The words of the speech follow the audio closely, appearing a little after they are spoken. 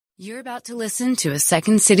You're about to listen to a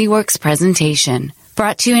Second City Works presentation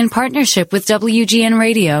brought to you in partnership with WGN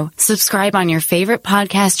Radio. Subscribe on your favorite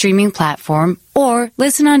podcast streaming platform or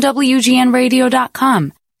listen on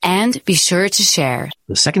WGNradio.com. And be sure to share.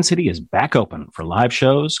 The Second City is back open for live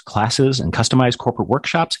shows, classes, and customized corporate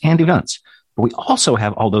workshops and events. But we also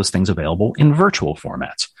have all those things available in virtual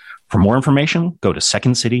formats. For more information, go to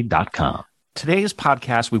secondcity.com. Today's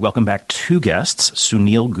podcast, we welcome back two guests,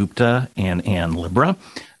 Sunil Gupta and Ann Libra.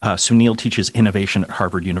 Sunil teaches innovation at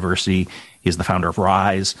Harvard University. He's the founder of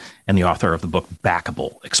Rise and the author of the book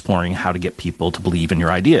Backable, exploring how to get people to believe in your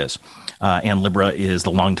ideas. Ann Libra is the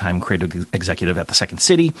longtime creative executive at the Second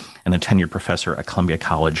City and a tenured professor at Columbia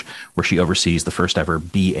College, where she oversees the first ever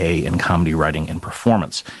BA in comedy writing and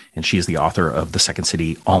performance. And she is the author of the Second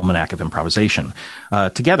City Almanac of Improvisation.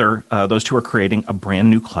 Together, those two are creating a brand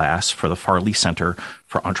new class for the Farley Center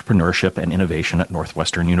for Entrepreneurship and Innovation at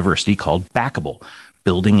Northwestern University called Backable,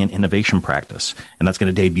 Building an Innovation Practice. And that's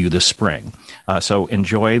going to debut this spring. So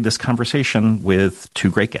enjoy this conversation with two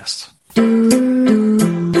great guests.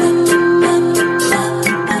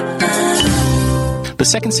 The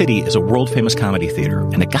Second City is a world-famous comedy theater,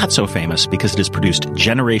 and it got so famous because it has produced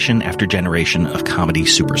generation after generation of comedy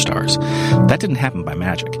superstars. That didn't happen by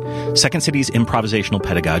magic. Second City's improvisational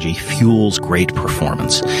pedagogy fuels great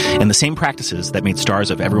performance, and the same practices that made stars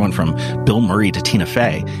of everyone from Bill Murray to Tina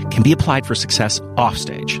Fey can be applied for success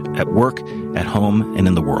offstage, at work, at home, and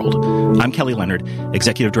in the world. I'm Kelly Leonard,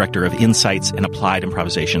 Executive Director of Insights and Applied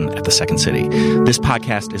Improvisation at the Second City. This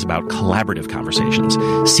podcast is about collaborative conversations,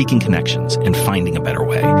 seeking connections, and finding a better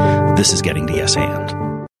way. This is Getting to Yes And.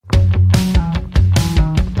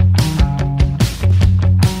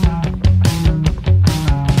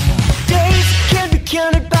 Days can't be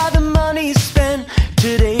counted by the money spent.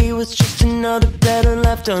 Today was just another letter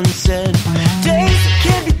left unsaid. Days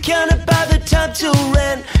can't be counted by the time to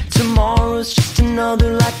rent. Tomorrow's just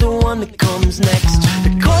another like the one that comes next. The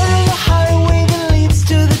corner of the highway that leads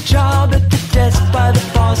to the job, at the desk by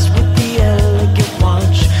the boss with the elegant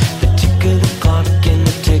watch. The tick of the clock and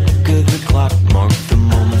the tick of the clock mark the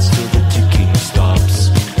moments till the ticking stops.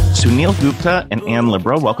 Sunil Gupta and Ann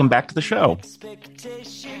Libra, welcome back to the show. It's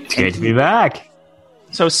great to be back.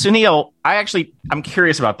 So Sunil, I'm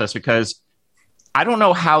curious about this because I don't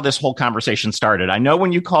know how this whole conversation started. I know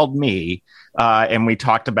when you called me and we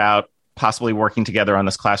talked about possibly working together on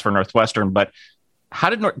this class for Northwestern, but how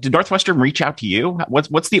did Northwestern reach out to you?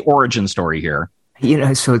 What's the origin story here? You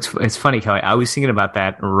know, so it's funny, Kelly. I was thinking about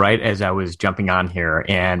that right as I was jumping on here,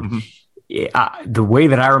 and the way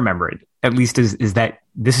that I remember it, at least, is that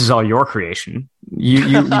this is all your creation.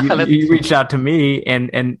 You reached out to me,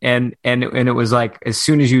 and it was like, as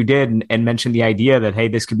soon as you did and mentioned the idea that, hey,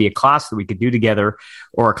 this could be a class that we could do together,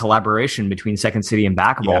 or a collaboration between Second City and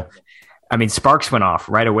Backable. Yeah. I mean, sparks went off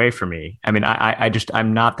right away for me. I mean,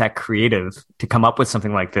 I'm not that creative to come up with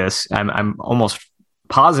something like this. I'm almost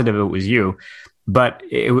positive it was you. But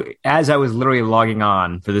as I was literally logging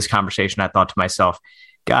on for this conversation, I thought to myself,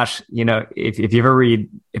 gosh, you know, if you ever read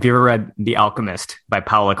The Alchemist by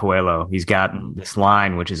Paulo Coelho, he's got this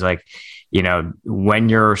line, which is like, you know, when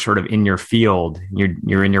you're sort of in your field,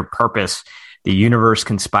 you're in your purpose, the universe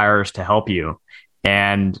conspires to help you.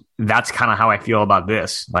 And that's kind of how I feel about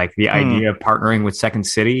this. Like, the idea of partnering with Second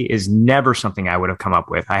City is never something I would have come up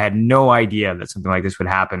with. I had no idea that something like this would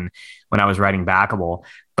happen when I was writing Backable.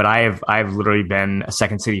 But I've literally been a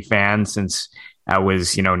Second City fan since I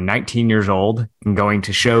was, 19 years old, and going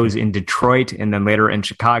to shows in Detroit and then later in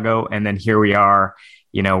Chicago. And then here we are,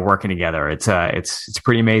 working together. It's a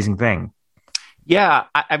pretty amazing thing. Yeah.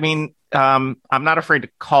 I mean, I'm not afraid to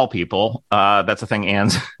call people. That's a thing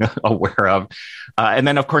Ann's aware of. And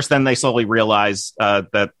then, of course, they slowly realize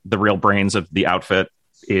that the real brains of the outfit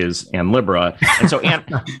is Ann Libra. And so, Ann,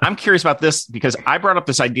 I'm curious about this because I brought up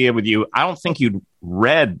this idea with you. I don't think you'd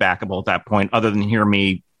read Backable at that point, other than hear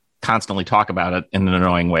me constantly talk about it in an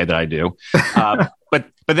annoying way that I do.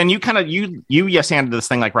 But then you yes-anded this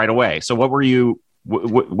thing like right away. So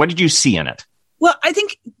what did you see in it? Well, I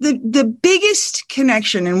think the biggest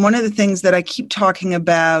connection, and one of the things that I keep talking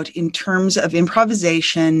about in terms of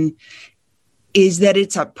improvisation, is that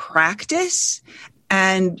it's a practice.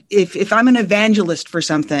 And if I'm an evangelist for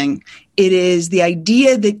something, it is the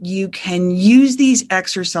idea that you can use these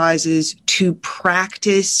exercises to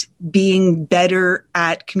practice being better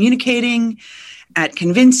at communicating, at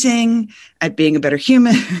convincing, at being a better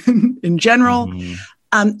human in general.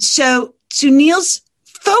 Mm-hmm. So Sunil's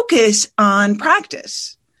focus on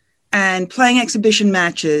practice and playing exhibition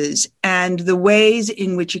matches and the ways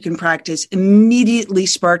in which you can practice immediately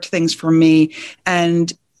sparked things for me.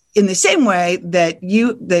 And in the same way that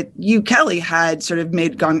you, Kelly, had sort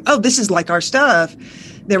of gone, oh, this is like our stuff.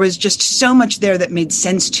 There was just so much there that made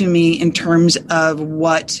sense to me in terms of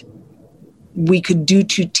what we could do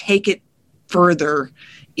to take it further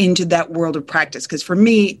into that world of practice. Because for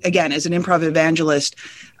me, again, as an improv evangelist,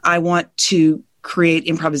 I want to create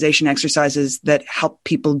improvisation exercises that help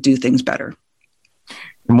people do things better.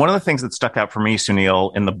 And one of the things that stuck out for me,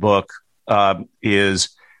 Sunil, in the book is,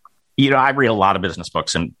 I read a lot of business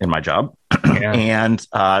books in my job. Yeah. And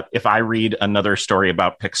if I read another story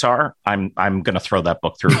about Pixar, I'm going to throw that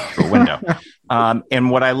book through a window. And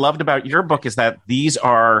what I loved about your book is that these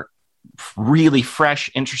are really fresh,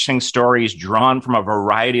 interesting stories drawn from a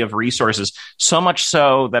variety of resources, so much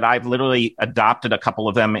so that I've literally adopted a couple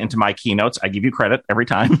of them into my keynotes. I give you credit every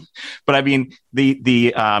time. But I mean,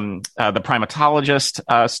 the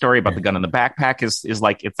primatologist story about the gun in the backpack is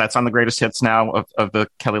like, if that's on the greatest hits now of the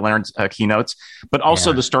Kelly Leonard's keynotes, but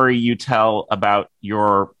also the story you tell about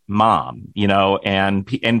your mom, and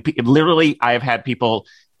literally I've had people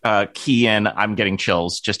key in, I'm getting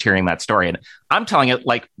chills just hearing that story. And I'm telling it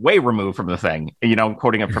like way removed from the thing,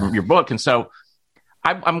 quoting it from your book. And so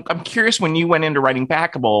I'm curious, when you went into writing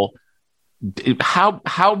Backable,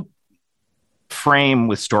 how frame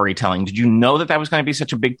with storytelling, did you know that was going to be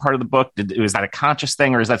such a big part of the book? Was that a conscious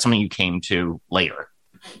thing, or is that something you came to later?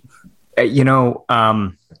 First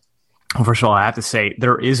of all, I have to say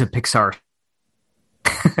there is a Pixar.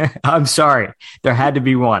 I'm sorry. There had to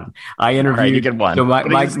be one. I interviewed. Right, you get one. So my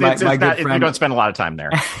good friend. You don't spend a lot of time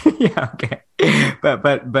there. Yeah. Okay.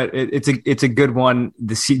 But it's a good one.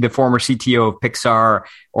 The former CTO of Pixar,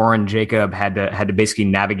 Oren Jacob, had to basically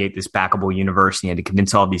navigate this Backable universe. And he had to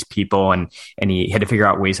convince all these people, and he had to figure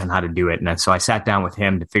out ways on how to do it. And so I sat down with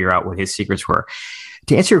him to figure out what his secrets were.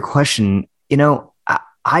 To answer your question,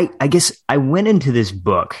 I guess I went into this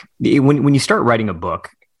book when you start writing a book.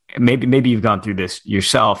 Maybe you've gone through this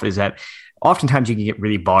yourself, is that oftentimes you can get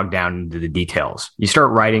really bogged down into the details. You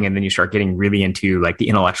start writing and then you start getting really into like the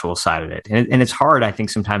intellectual side of it. And it's hard, I think,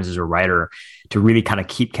 sometimes as a writer to really kind of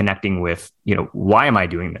keep connecting with, why am I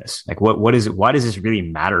doing this? Like, why does this really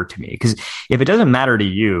matter to me? Because if it doesn't matter to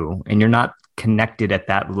you and you're not connected at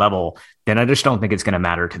that level, then I just don't think it's going to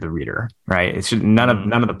matter to the reader, right? It's just none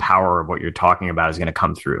of the power of what you're talking about is going to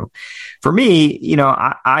come through. For me,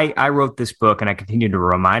 I wrote this book and I continue to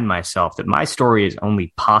remind myself that my story is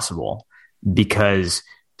only possible because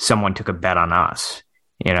someone took a bet on us,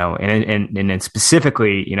 and then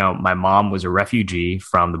specifically, my mom was a refugee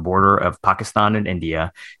from the border of Pakistan and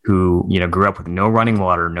India who, grew up with no running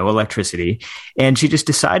water, no electricity. And she just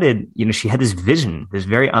decided, she had this vision, this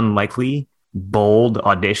very unlikely, bold,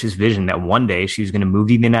 audacious vision that one day she was going to move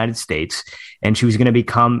to the United States and she was going to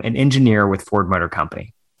become an engineer with Ford Motor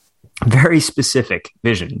Company. Very specific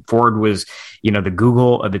vision. Ford was, the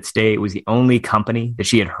Google of its day. It was the only company that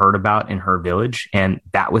she had heard about in her village. And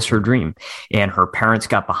that was her dream. And her parents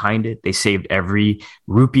got behind it. They saved every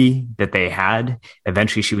rupee that they had.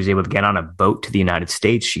 Eventually, she was able to get on a boat to the United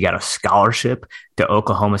States. She got a scholarship to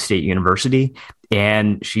Oklahoma State University.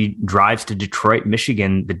 And she drives to Detroit,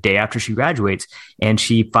 Michigan the day after she graduates. And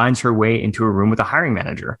she finds her way into a room with a hiring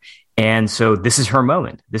manager. And so this is her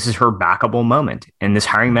moment. This is her Backable moment. And this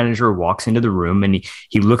hiring manager walks into the room and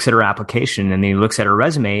he looks at her application and then he looks at her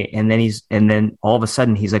resume. And then all of a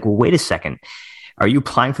sudden he's like, well, wait a second. Are you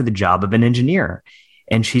applying for the job of an engineer?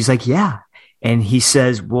 And she's like, yeah. And he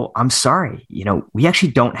says, well, I'm sorry. We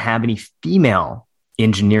actually don't have any female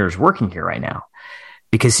engineers working here right now.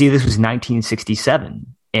 Because see, this was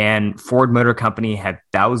 1967 and Ford Motor Company had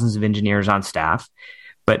thousands of engineers on staff,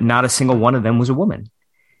 but not a single one of them was a woman.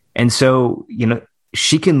 And so,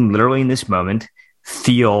 she can literally in this moment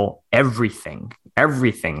feel everything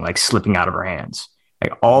like slipping out of her hands,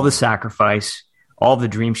 like all the sacrifice, all the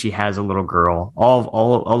dreams she has as a little girl,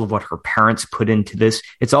 all of what her parents put into this.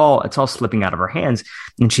 It's all slipping out of her hands.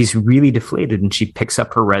 And she's really deflated. And she picks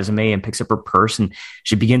up her resume and picks up her purse and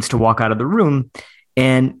she begins to walk out of the room.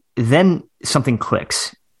 And then something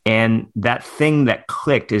clicks. And that thing that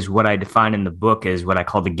clicked is what I define in the book as what I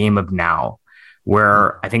call the game of now.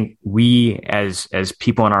 Where I think we as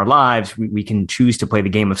people in our lives, we can choose to play the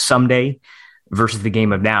game of someday versus the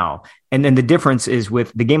game of now. And then the difference is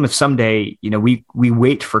with the game of someday, we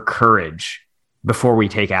wait for courage before we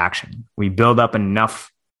take action. We build up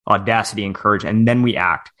enough audacity and courage and then we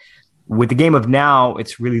act. With the game of now,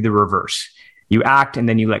 it's really the reverse. You act and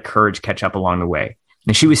then you let courage catch up along the way.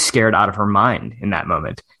 And she was scared out of her mind in that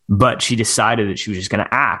moment, but she decided that she was just going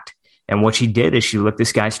to act. And what she did is she looked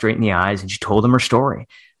this guy straight in the eyes and she told him her story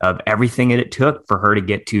of everything that it took for her to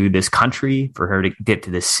get to this country, for her to get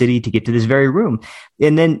to this city, to get to this very room.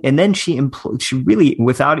 And then she really,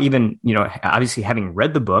 without even, obviously having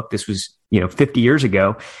read the book, this was, 50 years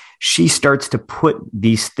ago, she starts to put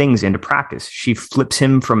these things into practice. She flips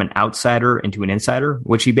him from an outsider into an insider.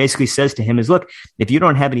 What she basically says to him is, look, if you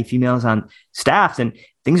don't have any females on staff, then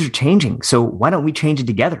things are changing. So why don't we change it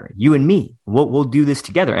together? You and me, we'll do this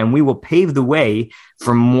together, and we will pave the way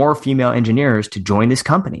for more female engineers to join this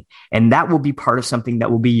company. And that will be part of something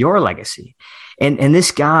that will be your legacy. And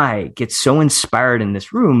this guy gets so inspired in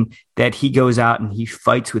this room that he goes out and he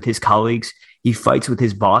fights with his colleagues. He fights with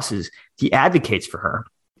his bosses. He advocates for her.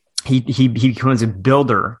 He becomes a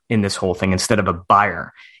builder in this whole thing instead of a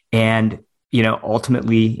buyer. And,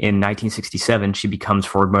 ultimately in 1967, she becomes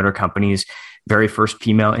Ford Motor Company's very first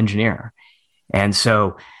female engineer. And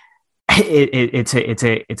so it's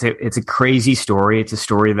a crazy story. It's a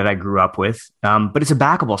story that I grew up with, but it's a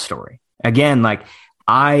backable story. Again, like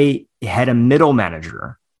I had a middle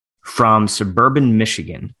manager from suburban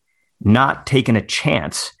Michigan not taking a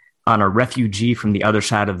chance on a refugee from the other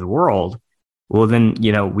side of the world. Well, then,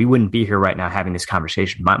 we wouldn't be here right now having this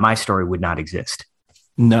conversation. My story would not exist.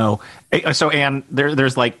 No. So, Anne,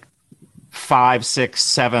 there's like 5, 6,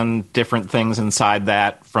 7 different things inside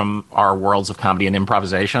that from our worlds of comedy and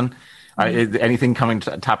improvisation. Anything coming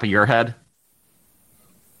to the top of your head?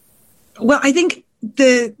 Well, I think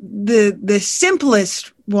the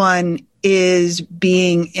simplest one is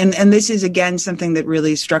being, and this is again something that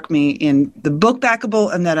really struck me in the book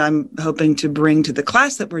Backable, and that I'm hoping to bring to the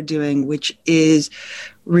class that we're doing, which is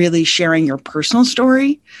really sharing your personal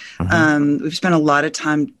story. Mm-hmm. We spent a lot of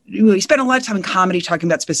time in comedy talking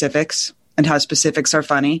about specifics and how specifics are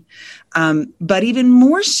funny, but even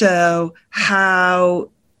more so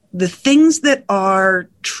how the things that are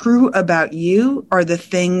true about you are the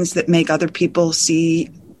things that make other people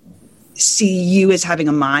see you as having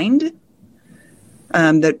a mind.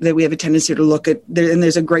 That we have a tendency to look at, and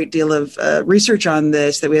there's a great deal of research on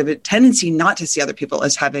this, that we have a tendency not to see other people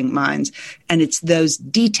as having minds. And it's those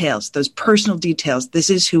details, those personal details. This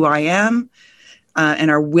is who I am. And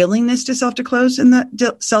our willingness to self-disclose in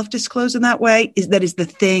that way is the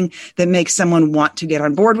thing that makes someone want to get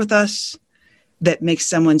on board with us, that makes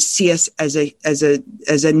someone see us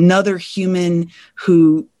as another human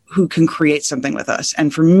who can create something with us.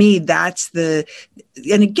 And for me, and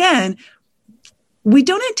again, we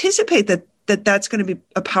don't anticipate that's going to be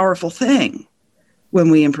a powerful thing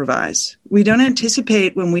when we improvise. We don't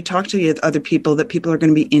anticipate when we talk to other people that people are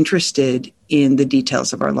going to be interested in the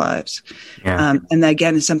details of our lives. Yeah. And that,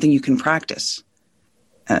 again, is something you can practice.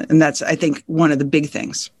 And that's, I think, one of the big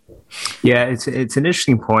things. Yeah, it's an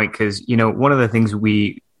interesting point because, one of the things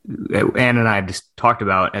Anne and I have just talked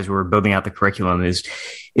about as we're building out the curriculum is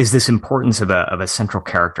this importance of a central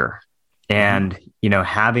character, and,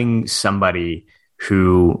 having somebody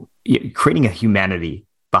who creating a humanity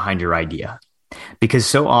behind your idea, because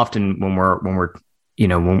so often when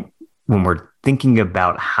we're thinking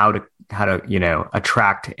about how to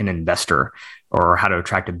attract an investor or how to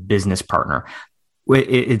attract a business partner,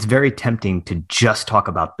 it's very tempting to just talk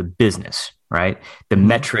about the business, right? The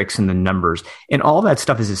metrics and the numbers, and all that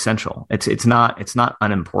stuff is essential. It's not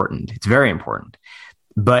unimportant. It's very important.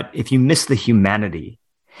 But if you miss the humanity,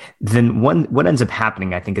 then what ends up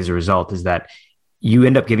happening, I think, as a result, is that you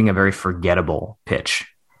end up giving a very forgettable pitch,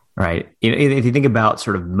 right? If you think about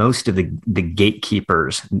sort of most of the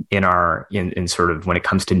gatekeepers in sort of when it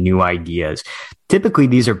comes to new ideas, typically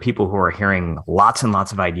these are people who are hearing lots and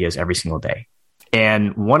lots of ideas every single day.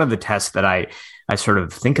 And one of the tests that I sort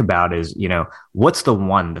of think about is, what's the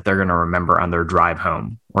one that they're going to remember on their drive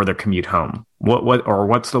home or their commute home?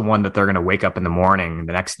 What's the one that they're going to wake up in the morning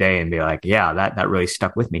the next day and be like, yeah, that really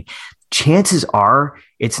stuck with me. Chances are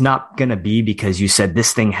it's not going to be because you said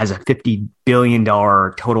this thing has a $50 billion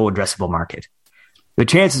total addressable market. The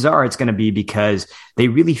chances are it's going to be because they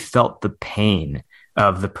really felt the pain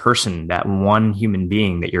of the person, that one human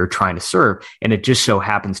being that you're trying to serve. And it just so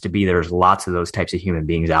happens to be there's lots of those types of human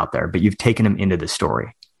beings out there, but you've taken them into the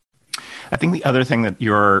story. I think the other thing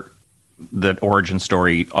that origin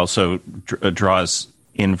story also draws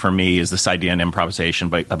in for me is this idea in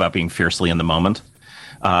improvisation about being fiercely in the moment.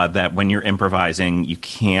 That when you're improvising, you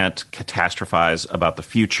can't catastrophize about the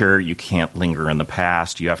future. You can't linger in the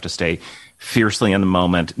past. You have to stay fiercely in the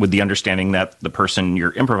moment with the understanding that the person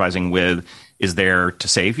you're improvising with is there to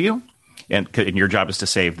save you, and your job is to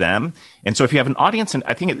save them. And so if you have an audience, and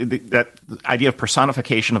I think that idea of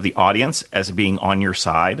personification of the audience as being on your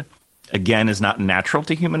side, again, is not natural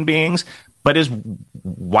to human beings, but is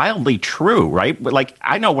wildly true, right? But like,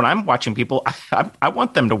 I know when I'm watching people, I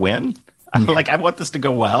want them to win. Like, I want this to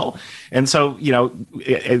go well. And so,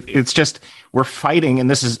 it's just, we're fighting.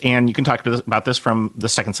 And and you can talk about this from the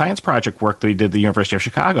Second Science Project work that we did at the University of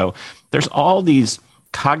Chicago. There's all these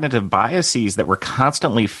cognitive biases that we're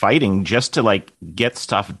constantly fighting just to like get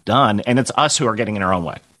stuff done. And it's us who are getting in our own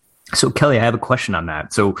way. So Kelly, I have a question on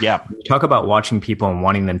that. So yeah, you talk about watching people and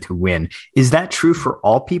wanting them to win. Is that true for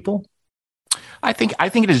all people? I think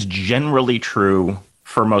it is generally true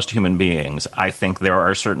for most human beings. I think there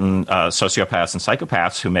are certain sociopaths and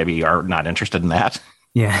psychopaths who maybe are not interested in that.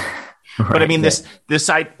 Yeah. Right. But I mean, this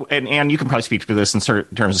site, and you can probably speak to this in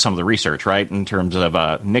terms of some of the research, right? In terms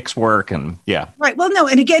of Nick's work and yeah. Right. Well, no.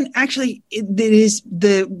 And again, actually, it is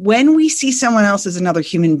when we see someone else as another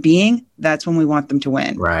human being, that's when we want them to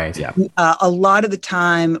win. Right. Yeah. A lot of the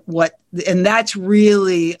time, and that's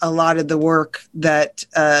really a lot of the work that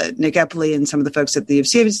Nick Epley and some of the folks at the U of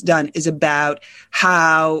C has done is about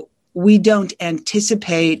how we don't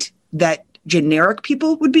anticipate that generic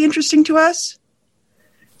people would be interesting to us.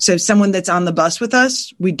 So someone that's on the bus with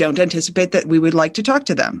us, we don't anticipate that we would like to talk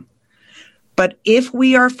to them. But if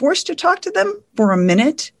we are forced to talk to them for a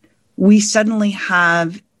minute, we suddenly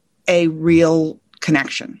have a real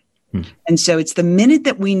connection. And so it's the minute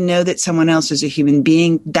that we know that someone else is a human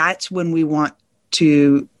being, that's when we want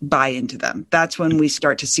to buy into them. That's when we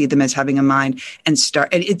start to see them as having a mind and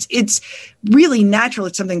it's really natural.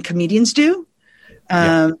 It's something comedians do.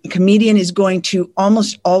 A comedian is going to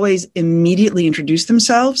almost always immediately introduce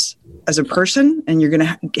themselves as a person, and you're going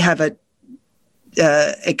to have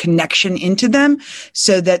a connection into them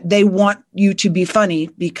so that they want you to be funny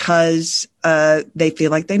because they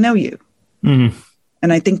feel like they know you. Mm-hmm.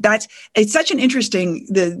 And I think it's such an interesting,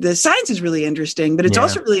 the science is really interesting, but it's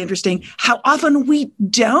also really interesting how often we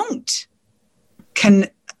don't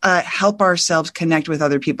help ourselves connect with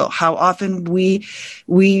other people. How often we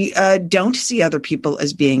don't see other people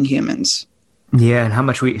as being humans. Yeah, and how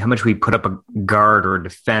much we put up a guard or a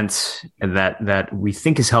defense that we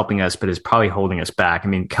think is helping us, but is probably holding us back. I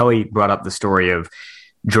mean, Kelly brought up the story of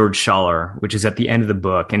George Schaller, which is at the end of the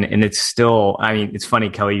book, and it's still. I mean, it's funny,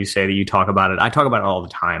 Kelly. You say that you talk about it. I talk about it all the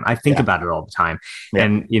time. I think about it all the time. Yeah.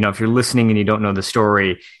 And if you're listening and you don't know the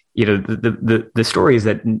story. The story is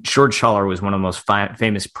that George Schaller was one of the most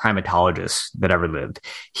famous primatologists that ever lived.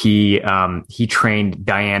 He trained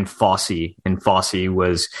Dian Fossey, and Fossey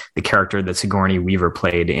was the character that Sigourney Weaver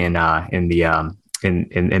played in the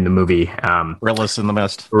movie Gorillas in the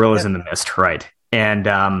Mist. Gorillas in the Mist, right? And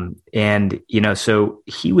so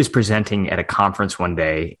he was presenting at a conference one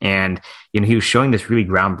day, and he was showing this really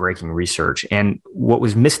groundbreaking research. And what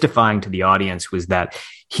was mystifying to the audience was that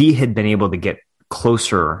he had been able to get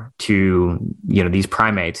closer to these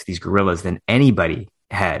primates, these gorillas, than anybody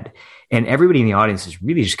had. And everybody in the audience is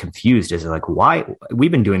really just confused as to like, why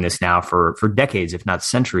we've been doing this now for decades, if not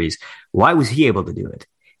centuries. Why was he able to do it?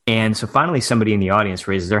 And so finally somebody in the audience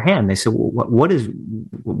raises their hand. They said, well, what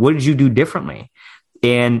did you do differently?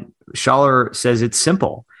 And Schaller says, it's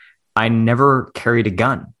simple. I never carried a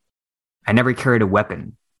gun. I never carried a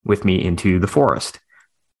weapon with me into the forest.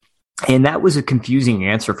 And that was a confusing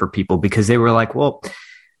answer for people because they were like, well,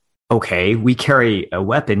 okay, we carry a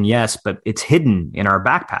weapon, yes, but it's hidden in our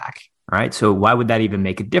backpack, right? So why would that even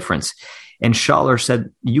make a difference? And Schaller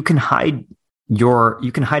said, you can hide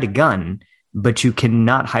a gun, but you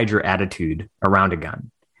cannot hide your attitude around a gun.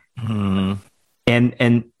 Mm.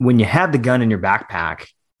 And when you have the gun in your backpack,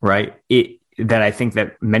 right, that I think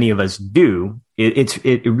that many of us do,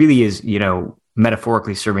 it really is,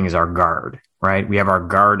 metaphorically serving as our guard, right? We have our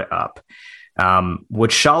guard up. What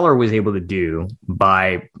Schaller was able to do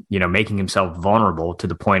by, making himself vulnerable to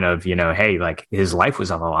the point of, hey, like his life was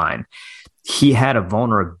on the line. He had a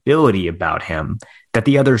vulnerability about him that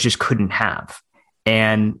the others just couldn't have.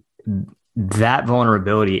 And that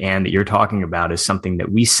vulnerability, and that you're talking about, is something that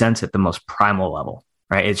we sense at the most primal level,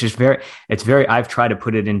 right? It's just I've tried to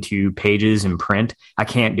put it into pages and print. I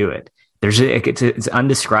can't do it. It's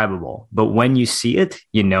undescribable, but when you see it,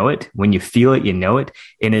 you know it. When you feel it, you know it.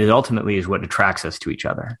 And it ultimately is what attracts us to each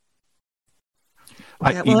other.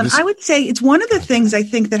 I would say it's one of the things I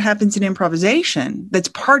think that happens in improvisation. That's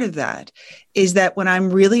part of that is that when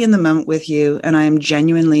I'm really in the moment with you and I am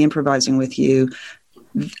genuinely improvising with you,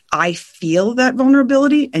 I feel that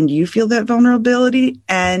vulnerability and you feel that vulnerability.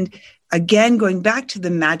 And again, going back to the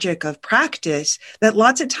magic of practice, that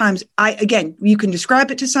lots of times you can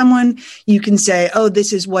describe it to someone, you can say, oh,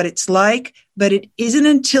 this is what it's like, but it isn't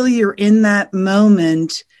until you're in that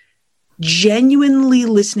moment genuinely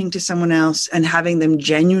listening to someone else and having them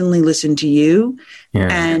genuinely listen to you,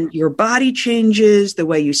 and your body changes, the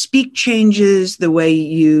way you speak changes, the way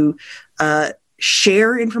you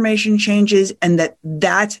share information changes, and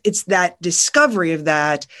it's that discovery of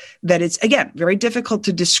that it's, again, very difficult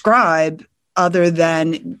to describe other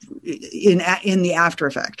than in the after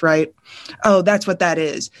effect, right? Oh, that's what that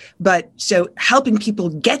is. But so helping people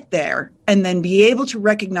get there and then be able to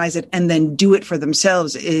recognize it and then do it for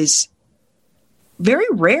themselves is very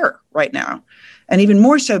rare right now. And even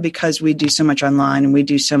more so because we do so much online and we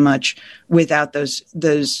do so much without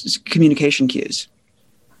those communication cues.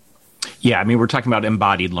 Yeah, I mean, we're talking about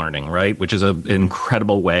embodied learning, right? Which is an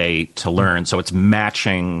incredible way to learn. So it's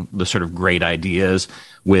matching the sort of great ideas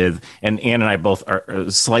with, and Ann and I both are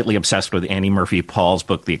slightly obsessed with Annie Murphy Paul's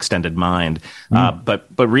book, The Extended Mind. But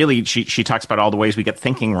really, she talks about all the ways we get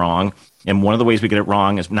thinking wrong. And one of the ways we get it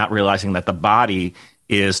wrong is not realizing that the body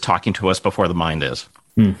is talking to us before the mind is.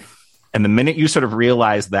 And the minute you sort of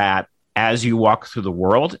realize that, as you walk through the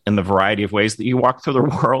world in the variety of ways that you walk through the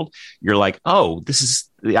world, you're like, oh, this is,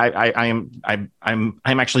 I'm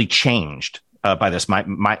actually changed by this.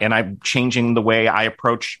 And I'm changing the way I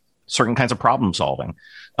approach certain kinds of problem solving.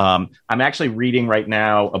 I'm actually reading right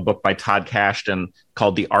now a book by Todd Kashdan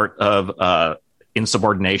called The Art of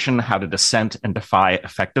Insubordination: How to Dissent and Defy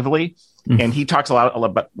Effectively. And he talks a lot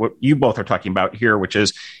about what you both are talking about here, which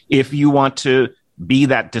is if you want to be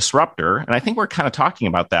that disruptor, and I think we're kind of talking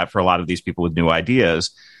about that for a lot of these people with new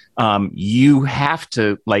ideas, you have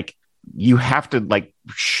to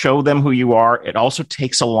show them who you are. It also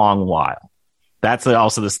takes a long while. That's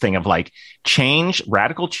also this thing of like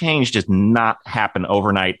radical change does not happen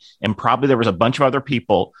overnight. And probably there was a bunch of other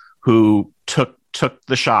people who took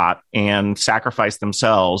the shot and sacrificed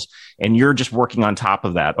themselves, and you're just working on top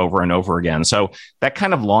of that over and over again. So that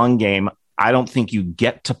kind of long game, I don't think you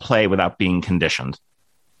get to play without being conditioned.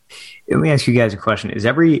 Let me ask you guys a question. Is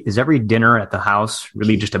every dinner at the house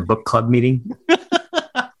really just a book club meeting?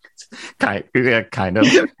 Kind of.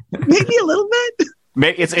 Maybe a little bit.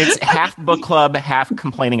 It's half book club, half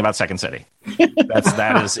complaining about Second City.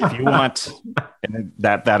 That is, if you want,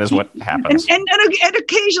 that is what happens. And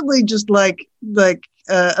occasionally just like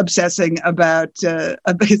obsessing about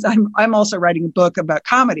because I'm also writing a book about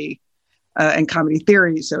comedy and comedy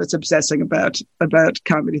theory, so it's obsessing about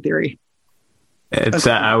comedy theory. It's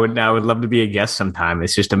I would love to be a guest sometime.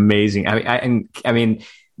 It's just amazing. I mean.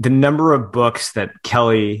 The number of books that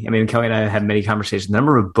Kelly and I have many conversations. The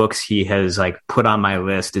number of books he has put on my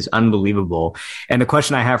list is unbelievable. And the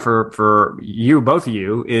question I have for you, both of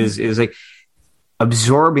you, is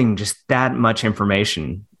absorbing just that much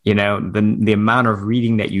information. You know, the amount of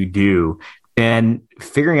reading that you do, and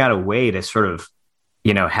figuring out a way to sort of,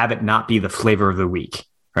 have it not be the flavor of the week.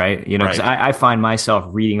 Right. Because I find myself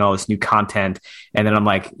reading all this new content, and then I'm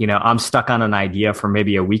like, I'm stuck on an idea for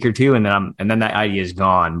maybe a week or two, and then that idea is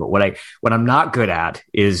gone. But what I'm not good at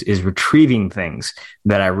is retrieving things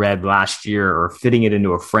that I read last year or fitting it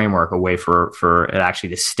into a framework, a way for it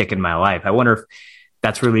actually to stick in my life. I wonder if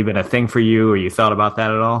that's really been a thing for you, or you thought about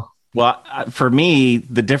that at all? Well, for me,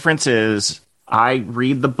 the difference is I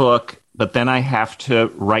read the book, but then I have to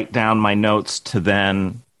write down my notes to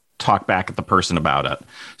then talk back at the person about it.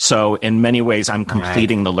 So in many ways, I'm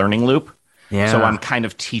completing the learning loop. Yeah. So I'm kind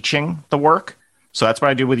of teaching the work. So that's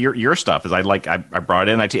what I do with your stuff. Is I brought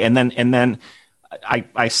it in, and then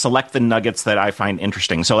I select the nuggets that I find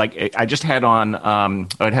interesting. So I just had on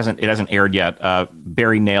it hasn't aired yet.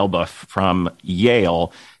 Barry Nailbuff from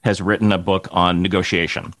Yale has written a book on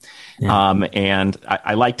negotiation. Yeah. And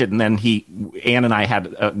I liked it. And then Ann and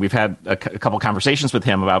I we've had a couple conversations with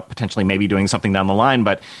him about potentially maybe doing something down the line.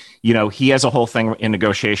 But, he has a whole thing in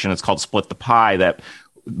negotiation. It's called Split the Pie, that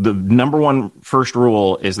the number one first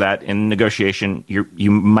rule is that in negotiation,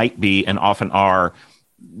 you might be and often are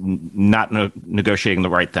not negotiating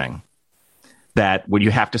the right thing. That what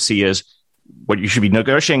you have to see is what you should be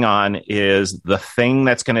negotiating on is the thing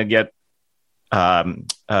that's going to get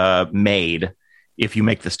made if you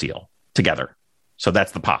make this deal together. So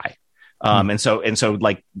that's the pie. And so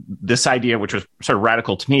this idea, which was sort of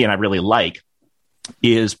radical to me and I really like,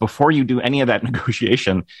 is before you do any of that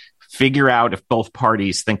negotiation, figure out if both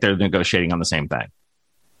parties think they're negotiating on the same thing.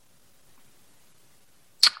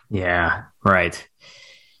 Yeah, right.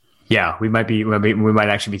 Yeah, we might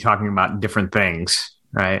actually be talking about different things,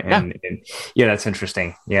 right? And that's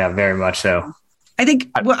interesting. Yeah, very much so. I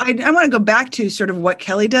think I want to go back to sort of what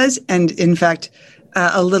Kelly does, and in fact,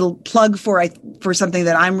 a little plug for something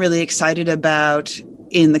that I'm really excited about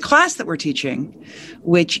in the class that we're teaching,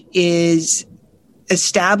 which is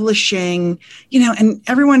establishing, and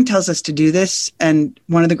everyone tells us to do this. And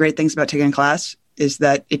one of the great things about taking a class is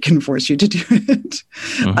that it can force you to do it.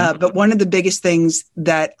 But one of the biggest things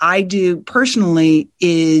that I do personally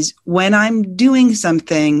is when I'm doing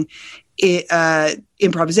something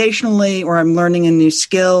improvisationally, or I'm learning a new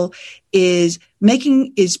skill, is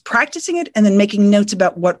practicing it and then making notes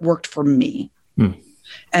about what worked for me.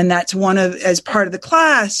 And that's as part of the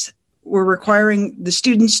class, we're requiring the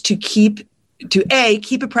students to keep a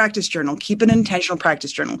practice journal, keep an intentional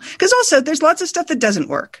practice journal. Because also there's lots of stuff that doesn't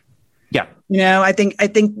work. Yeah. I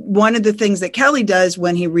think one of the things that Kelly does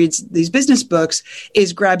when he reads these business books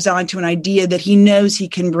is grabs onto an idea that he knows he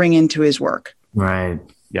can bring into his work. Right.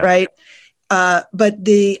 Yeah. Right. But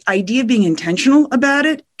the idea of being intentional about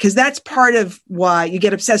it, because that's part of why you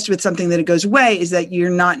get obsessed with something that it goes away, is that you're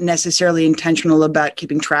not necessarily intentional about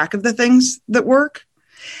keeping track of the things that work.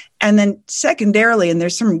 And then secondarily, and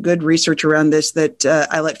there's some good research around this that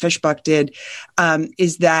Eilert Fishbach did,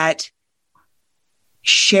 is that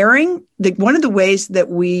sharing, one of the ways that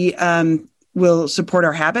we will support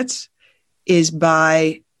our habits is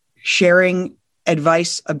by sharing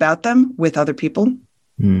advice about them with other people.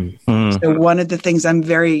 So one of the things I'm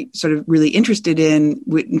very sort of really interested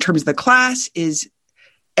in terms of the class is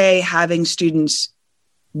having students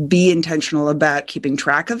be intentional about keeping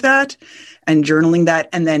track of that and journaling that,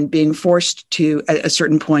 and then being forced to, at a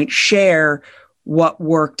certain point, share what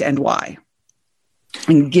worked and why,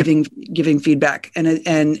 and giving feedback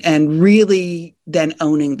and really then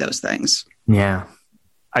owning those things. Yeah.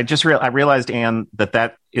 I realized, Anne,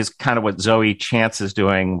 that is kind of what Zoe Chance is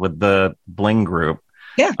doing with the Bling group.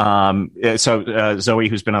 Yeah. So Zoe,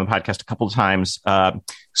 who's been on the podcast a couple of times,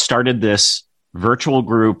 started this virtual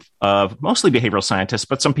group of mostly behavioral scientists,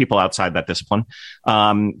 but some people outside that discipline,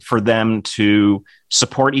 for them to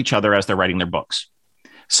support each other as they're writing their books.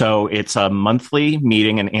 So it's a monthly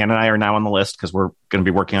meeting, and Anne and I are now on the list because we're going to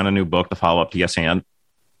be working on a new book, the follow-up to Yes, Anne.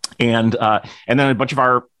 And then a bunch of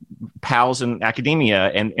our pals in academia,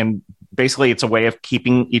 and basically it's a way of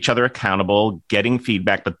keeping each other accountable, getting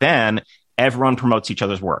feedback, but then everyone promotes each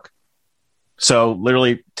other's work. So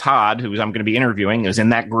literally Todd, who I'm going to be interviewing, is in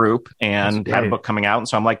that group and had a book coming out. And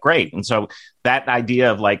so I'm like, great. And so that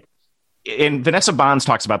idea of and Vanessa Bonds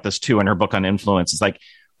talks about this too in her book on influence. It's like,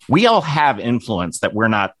 we all have influence that we're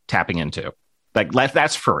not tapping into.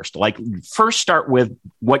 That's first. First start with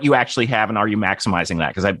what you actually have, and are you maximizing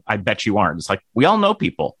that? Because I bet you aren't. It's like, we all know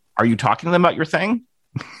people. Are you talking to them about your thing?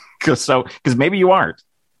 Because maybe you aren't.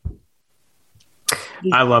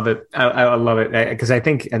 I love it. I love it because I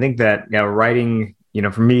think that writing,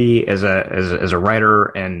 for me as a writer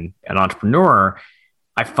and an entrepreneur,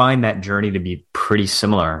 I find that journey to be pretty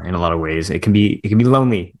similar in a lot of ways. It can be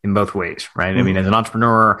lonely in both ways, right? Mm-hmm. I mean, as an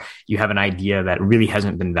entrepreneur, you have an idea that really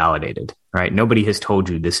hasn't been validated, right? Nobody has told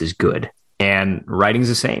you this is good. And writing's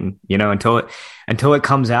the same, until it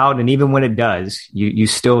comes out. And even when it does, you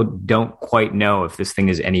still don't quite know if this thing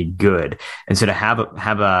is any good. And so to have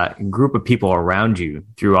a group of people around you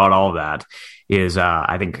throughout all of that is,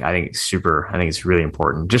 I think it's really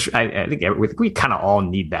important. I think we kind of all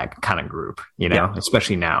need that kind of group,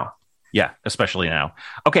 especially now. Yeah, especially now.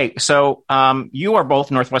 Okay, so you are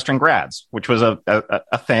both Northwestern grads, which was a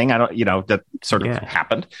thing. I don't, that sort of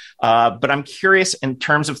happened. But I'm curious in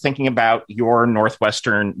terms of thinking about your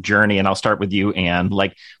Northwestern journey, and I'll start with you, Anne.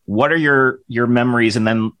 What are your memories, and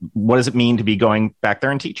then what does it mean to be going back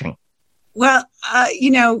there and teaching? Well,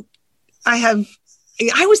 I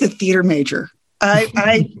was a theater major. So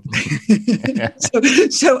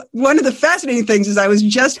one of the fascinating things is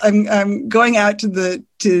I'm going out to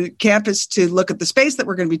campus to look at the space that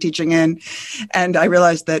we're going to be teaching in. And I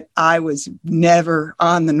realized that I was never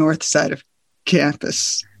on the north side of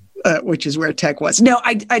campus, which is where tech was. No,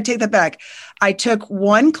 I take that back. I took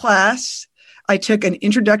one class. I took an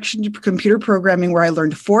introduction to computer programming where I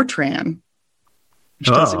learned Fortran. Which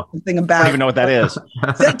tells you something about. I don't even know what that is.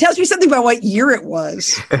 That tells me something about what year it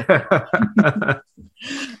was.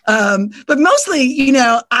 But mostly,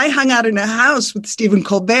 I hung out in a house with Stephen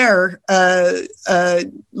Colbert,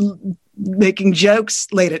 making jokes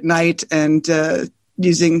late at night and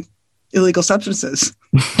using illegal substances.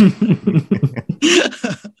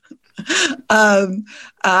 But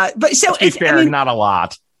so, to be fair, not a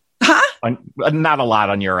lot. Huh? Not a lot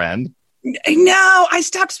on your end. No, I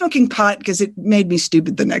stopped smoking pot because it made me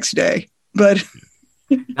stupid the next day. But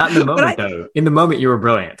not in the moment, though. In the moment, you were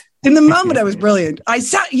brilliant. In the moment, I was brilliant. I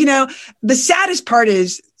saw, the saddest part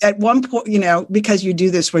is at one point, because you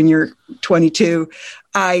do this when you're 22,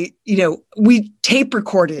 we tape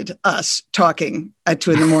recorded us talking at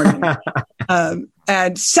 2 a.m.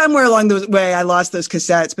 And somewhere along the way, I lost those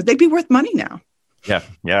cassettes, but they'd be worth money now.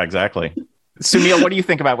 Yeah, exactly. Sunil, what do you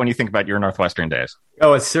think about when you think about your Northwestern days?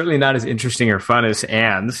 Oh, it's certainly not as interesting or fun as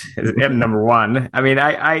Ann's. Number one. I mean,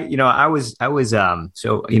 I was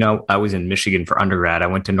in Michigan for undergrad. I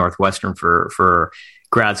went to Northwestern for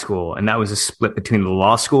grad school, and that was a split between the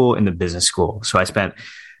law school and the business school. So I spent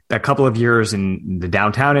a couple of years in the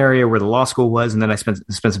downtown area where the law school was, and then I spent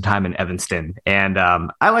some time in Evanston. And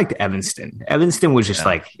I liked Evanston. Evanston was just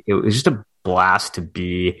it was just a blast to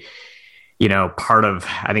be, part of.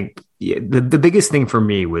 I think the biggest thing for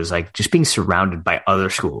me was like just being surrounded by other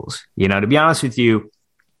schools. To be honest with you,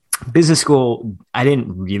 business school, I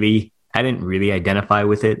didn't really identify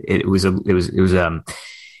with it. It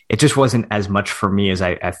just wasn't as much for me as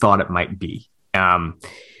I thought it might be.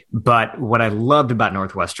 But what I loved about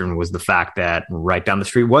Northwestern was the fact that right down the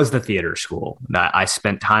street was the theater school. I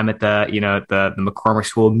spent time at the McCormick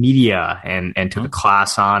School of Media and took a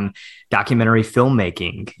class on documentary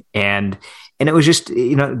filmmaking. And it was just,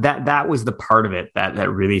 that was the part of it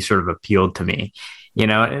that really sort of appealed to me.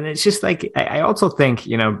 And it's just like, I also think,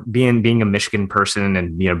 being a Michigan person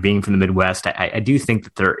and, being from the Midwest, I do think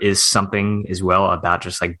that there is something as well about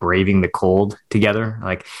just like braving the cold together.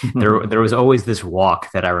 Like there was always this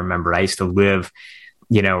walk that I remember. I used to live,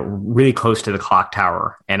 really close to the clock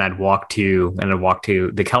tower, and I'd walk to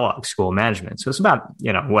the Kellogg School of Management. So it's about,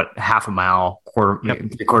 half a mile,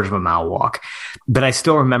 three-quarters of a mile walk. But I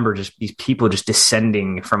still remember just these people just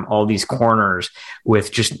descending from all these corners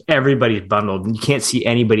with just everybody's bundled, and you can't see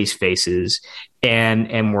anybody's faces.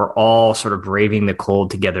 And we're all sort of braving the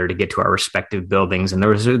cold together to get to our respective buildings. And there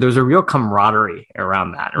was a real camaraderie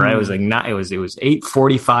around that, right? It was like it was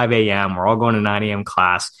 8:45 a.m. We're all going to 9 a.m.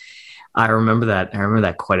 class. I remember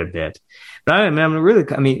that quite a bit. But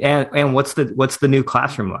and what's the new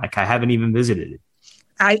classroom like? I haven't even visited it.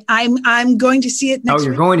 I'm going to see it next week. Oh,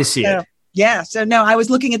 you're going to see it. Yeah. So no, I was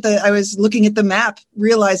looking at the map,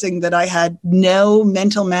 realizing that I had no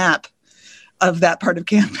mental map of that part of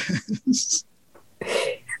campus.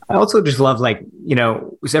 I also just love, every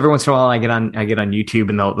once in a while I get on YouTube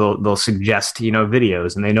and they'll suggest,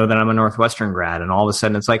 videos, and they know that I'm a Northwestern grad, and all of a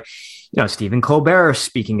sudden it's like, Stephen Colbert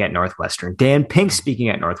speaking at Northwestern, Dan Pink speaking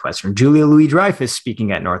at Northwestern, Julia Louis-Dreyfus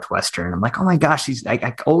speaking at Northwestern. I'm like, oh my gosh,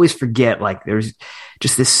 I always forget, like, there's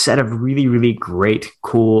just this set of really, really great,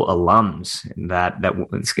 cool alums that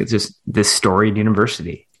it's just this storied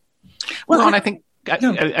university. Well, and I think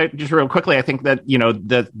just real quickly, I think that,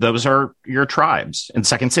 those are your tribes, and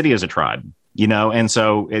Second City is a tribe, and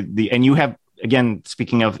so and you have, again,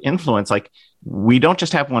 speaking of influence, like, we don't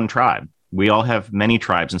just have one tribe. We all have many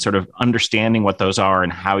tribes, and sort of understanding what those are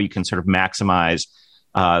and how you can sort of maximize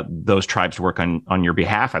those tribes to work on your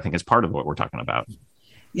behalf, I think is part of what we're talking about.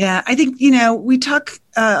 Yeah, I think, we talk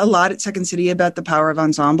a lot at Second City about the power of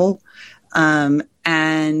ensemble. And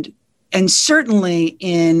certainly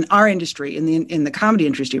in our industry, in the comedy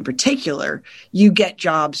industry in particular, you get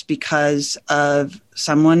jobs because of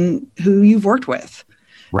someone who you've worked with.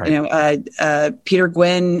 Right. Peter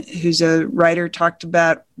Gwynn, who's a writer, talked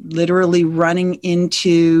about literally running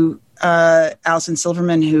into Alison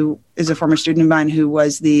Silverman, who is a former student of mine, who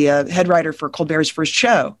was the head writer for Colbert's first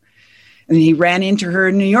show. And he ran into her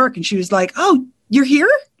in New York, and she was like, "Oh, you're here?"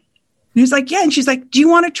 And he was like, "Yeah." And she's like, "Do you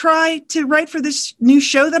want to try to write for this new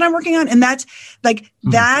show that I'm working on?" And that's like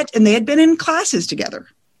that. And they had been in classes together.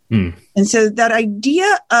 And so that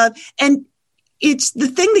idea of, and it's the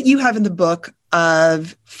thing that you have in the book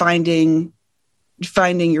of finding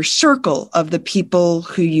your circle of the people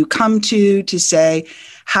who you come to say,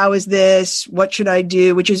 how is this? What should I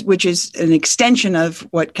do? Which is an extension of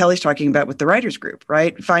what Kelly's talking about with the writers group,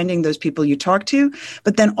 right? Finding those people you talk to,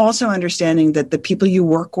 but then also understanding that the people you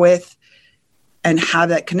work with and have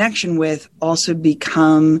that connection with also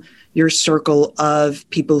become your circle of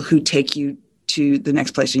people who take you to the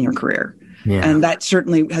next place in your career. Yeah. And that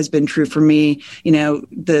certainly has been true for me.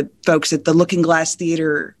 The folks at the Looking Glass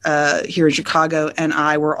Theater here in Chicago and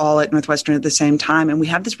I were all at Northwestern at the same time. And we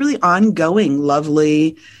have this really ongoing,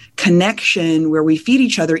 lovely connection where we feed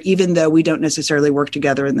each other, even though we don't necessarily work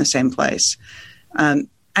together in the same place. And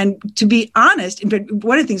to be honest,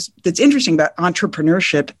 one of the things that's interesting about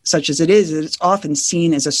entrepreneurship, such as it is that it's often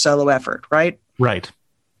seen as a solo effort, right? Right.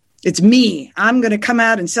 It's me. I'm going to come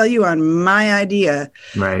out and sell you on my idea.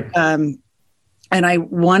 Right.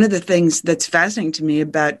 And one of the things that's fascinating to me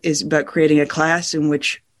is about creating a class in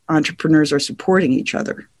which entrepreneurs are supporting each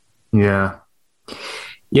other. Yeah.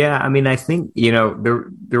 Yeah. I mean, I think,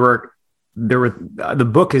 the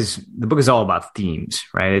book is all about themes,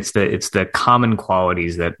 right? It's the common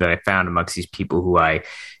qualities that I found amongst these people who I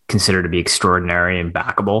consider to be extraordinary and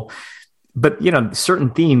backable. But, certain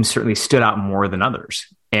themes certainly stood out more than others.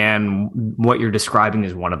 And what you're describing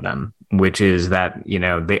is one of them, which is that,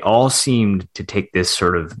 they all seemed to take this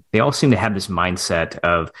they all seem to have this mindset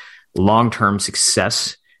of long-term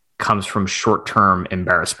success comes from short-term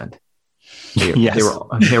embarrassment. Yes.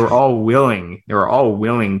 They were all willing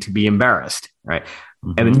to be embarrassed, right?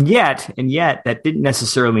 And yet that didn't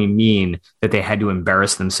necessarily mean that they had to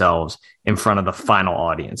embarrass themselves in front of the final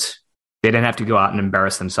audience. They didn't have to go out and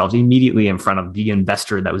embarrass themselves immediately in front of the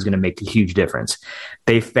investor that was going to make a huge difference.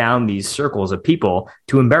 They found these circles of people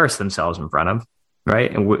to embarrass themselves in front of,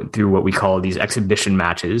 right? And through what we call these exhibition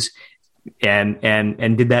matches, and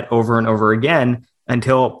did that over and over again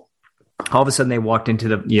until all of a sudden they walked into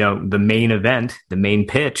the main event, the main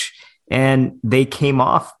pitch, and they came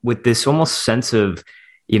off with this almost sense of,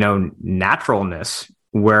 naturalness,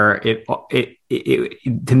 where it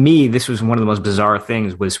to me, this was one of the most bizarre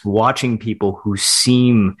things, was watching people who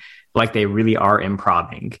seem like they really are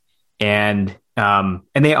improvising, and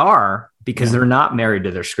they are, because they're not married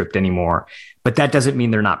to their script anymore, but that doesn't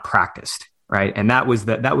mean they're not practiced, right? And that was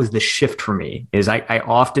the shift for me. Is I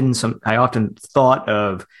often thought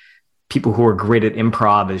of people who are great at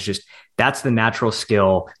improv as just, that's the natural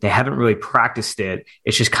skill. They haven't really practiced it.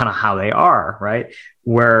 It's just kind of how they are, right?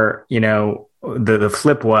 Where, the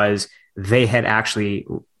flip was, they had actually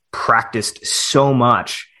practiced so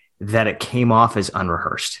much that it came off as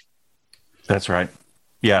unrehearsed. That's right.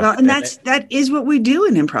 Yeah. Well, and that is what we do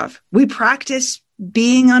in improv. We practice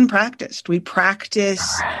being unpracticed. We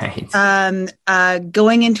practice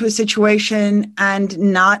going into a situation and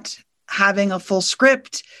not having a full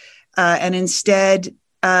script, and instead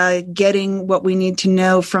getting what we need to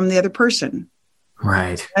know from the other person.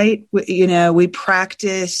 Right. We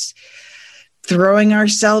practice throwing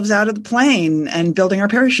ourselves out of the plane and building our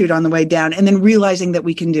parachute on the way down, and then realizing that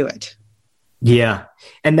we can do it. Yeah.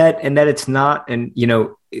 And that it's not, and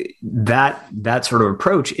that sort of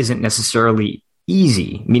approach isn't necessarily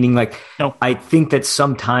easy, meaning no. I think that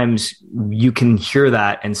sometimes you can hear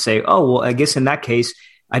that and say, oh, well, I guess in that case,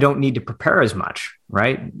 I don't need to prepare as much,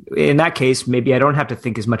 right? In that case, maybe I don't have to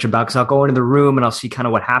think as much about, because I'll go into the room and I'll see kind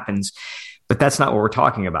of what happens. But that's not what we're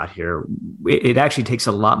talking about here. It actually takes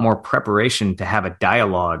a lot more preparation to have a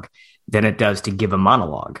dialogue than it does to give a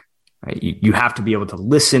monologue. Right? You have to be able to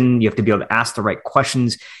listen. You have to be able to ask the right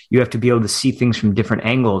questions. You have to be able to see things from different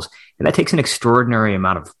angles. And that takes an extraordinary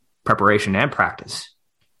amount of preparation and practice.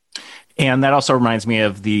 And that also reminds me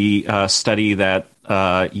of the study that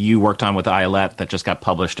you worked on with Ayelet that just got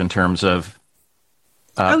published in terms of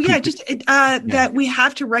that we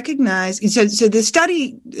have to recognize. So the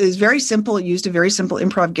study is very simple. It used a very simple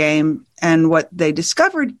improv game. And what they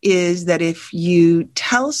discovered is that if you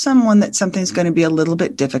tell someone that something's going to be a little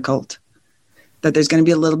bit difficult, that there's going to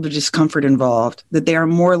be a little bit of discomfort involved, that they are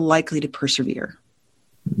more likely to persevere.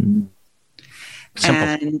 Mm-hmm.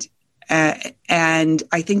 Simple. And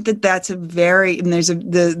I think that there's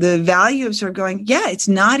the value of sort of going, yeah, it's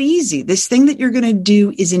not easy. This thing that you're going to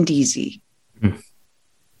do isn't easy.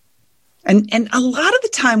 And a lot of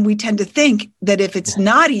the time we tend to think that if it's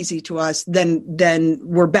not easy to us, then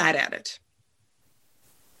we're bad at it.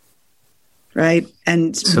 Right.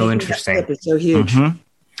 And so interesting. It's so huge. Mm-hmm.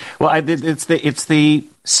 Well, it's the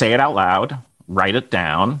say it out loud, write it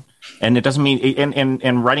down. And it doesn't mean,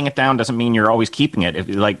 and writing it down doesn't mean you're always keeping it.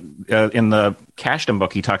 In the Cashton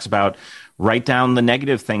book, he talks about write down the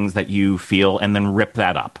negative things that you feel and then rip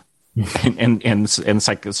that up. and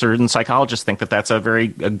certain psychologists think that that's a very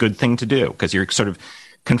good thing to do, because you're sort of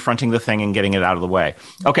confronting the thing and getting it out of the way.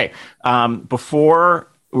 Okay. Before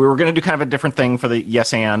we were going to do kind of a different thing for the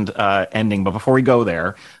yes and ending, but before we go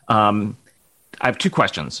there, I have two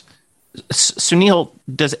questions. Sunil,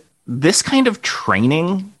 does this kind of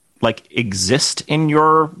training exist in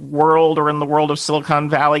your world or in the world of Silicon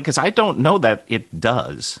Valley? Because I don't know that it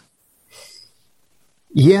does.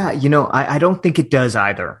 Yeah, I don't think it does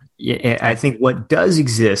either. I think what does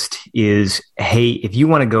exist is, hey, if you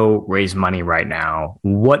want to go raise money right now,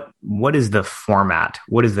 what is the format?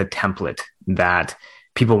 What is the template that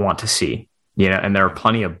people want to see? And there are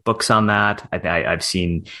plenty of books on that. I've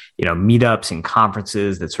seen, meetups and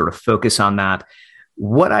conferences that sort of focus on that.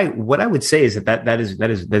 What I would say is that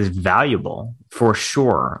is valuable for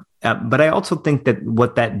sure. But I also think that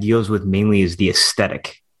what that deals with mainly is the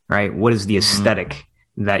aesthetic, right? What is the aesthetic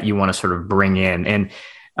that you want to sort of bring in? And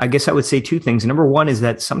I guess I would say two things. Number one is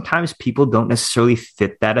that sometimes people don't necessarily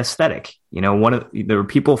fit that aesthetic. There were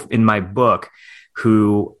people in my book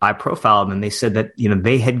who I profiled, and they said that,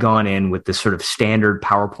 they had gone in with this sort of standard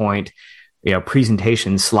PowerPoint,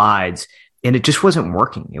 presentation slides, and it just wasn't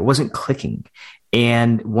working. It wasn't clicking.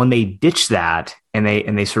 And when they ditched that and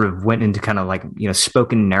they sort of went into kind of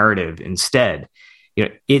spoken narrative instead,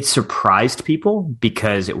 it surprised people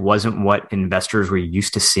because it wasn't what investors were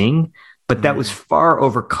used to seeing. But that was far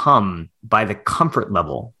overcome by the comfort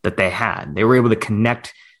level that they had. They were able to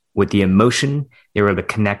connect with the emotion. They were able to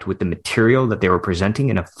connect with the material that they were presenting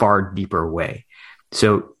in a far deeper way.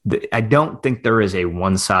 So I don't think there is a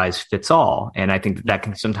one size fits all. And I think that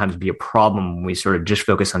can sometimes be a problem when we sort of just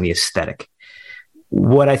focus on the aesthetic.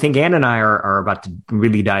 What I think Ann and I are about to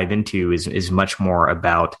really dive into is much more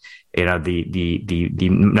about, the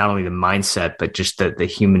not only the mindset, but just the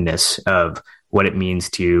humanness of what it means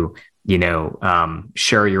to,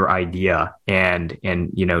 share your idea and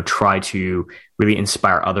try to really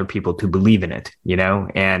inspire other people to believe in it,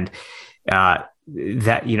 and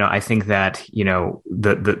that, I think that,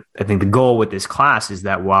 I think the goal with this class is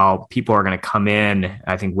that while people are going to come in,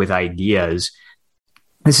 I think with ideas,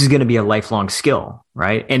 this is going to be a lifelong skill,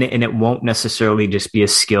 right? And it won't necessarily just be a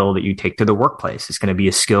skill that you take to the workplace. It's going to be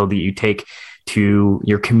a skill that you take to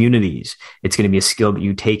your communities. It's going to be a skill that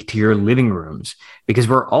you take to your living rooms, because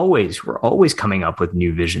we're always coming up with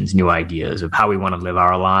new visions, new ideas of how we want to live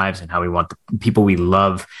our lives and how we want the people we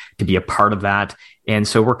love to be a part of that. And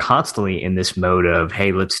so we're constantly in this mode of,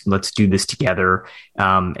 hey, let's do this together.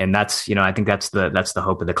 And that's, I think that's the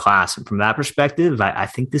hope of the class. And from that perspective, I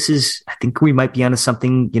think we might be onto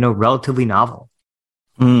something, relatively novel.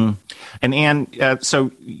 And Ann,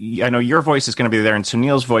 so I know your voice is going to be there and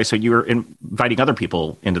Sunil's voice. So you're inviting other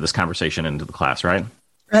people into this conversation, into the class, right?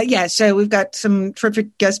 Yeah. So we've got some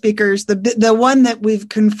terrific guest speakers. The one that we've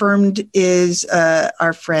confirmed is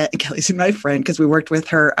our friend, Kelly's my friend, because we worked with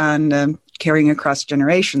her on Carrying Across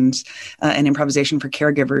Generations and Improvisation for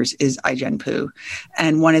Caregivers, is Ai-jen Poo.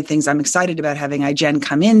 And one of the things I'm excited about having Ai-jen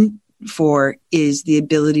come in for is the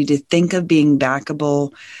ability to think of being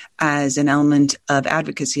backable as an element of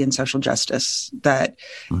advocacy and social justice, that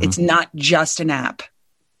it's not just an app.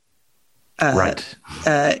 Right.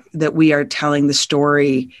 That we are telling the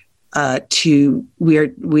story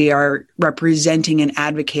we are representing and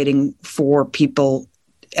advocating for people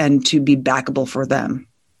and to be backable for them.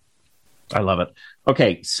 I love it.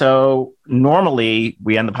 Okay, so normally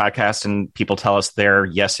we end the podcast and people tell us their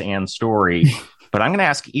yes and story, but I'm going to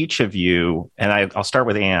ask each of you, and I'll start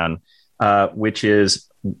with Ann, which is,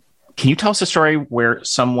 can you tell us a story where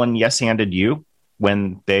someone yes-anded you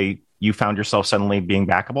when you found yourself suddenly being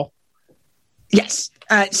backable? Yes.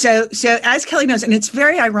 So as Kelly knows, and it's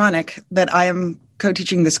very ironic that I am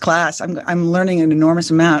co-teaching this class, I'm learning an enormous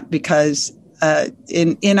amount because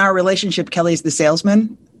in our relationship, Kelly is the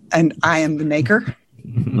salesman and I am the maker.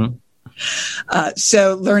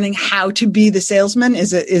 So learning how to be the salesman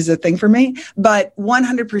is a thing for me. But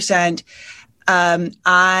 100%,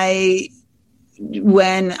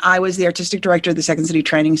 when I was the artistic director of the Second City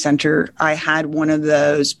Training Center, I had one of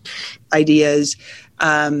those ideas,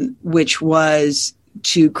 which was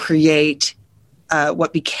to create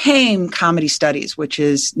what became Comedy Studies, which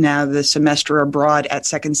is now the semester abroad at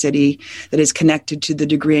Second City that is connected to the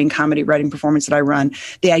degree in comedy writing performance that I run.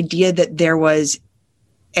 The idea that there was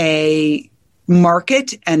a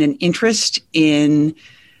market and an interest in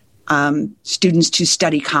students to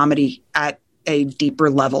study comedy at a deeper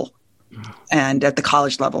level and at the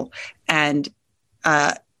college level. And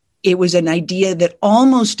it was an idea that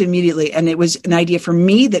almost immediately, and it was an idea for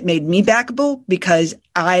me that made me backable because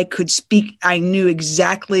I could speak. I knew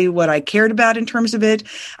exactly what I cared about in terms of it.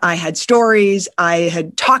 I had stories. I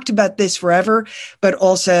had talked about this forever, but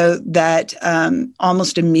also that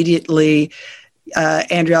almost immediately,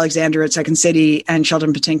 Andrea Alexander at Second City and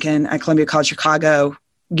Sheldon Patinkin at Columbia College Chicago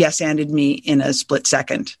yes-anded me in a split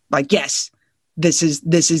second. Like, yes, this is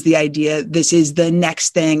the idea. This is the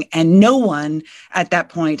next thing. And no one at that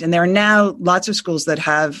point, and there are now lots of schools that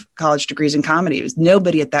have college degrees in comedy.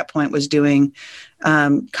 Nobody at that point was doing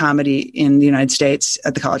comedy in the United States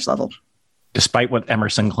at the college level. Despite what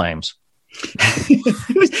Emerson claims.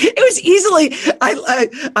 it was easily,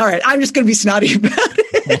 all right, I'm just going to be snotty about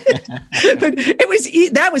it. But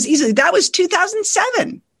that was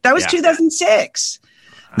 2007. That was 2006.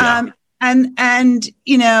 Yeah. And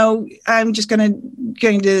I'm just going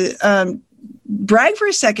to brag for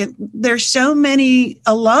a second. There's so many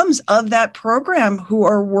alums of that program who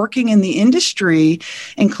are working in the industry,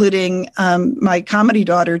 including my comedy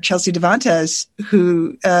daughter, Chelsea Devantes,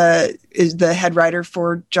 who is the head writer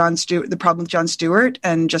for Jon Stewart, The Problem with Jon Stewart,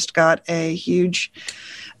 and just got a huge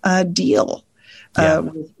deal. Yeah.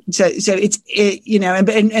 So it's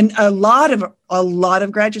and a lot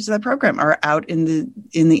of graduates of that program are out in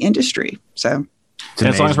the industry. So, and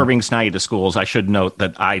as long as we're being snide to schools, I should note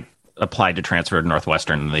that I applied to transfer to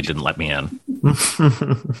Northwestern and they didn't let me in.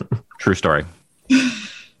 True story.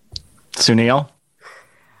 Sunil?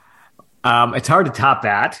 It's hard to top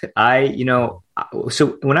that.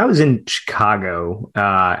 So when I was in Chicago,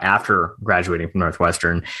 after graduating from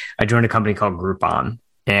Northwestern, I joined a company called Groupon.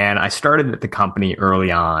 And I started at the company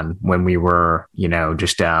early on when we were,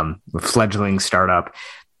 just a fledgling startup.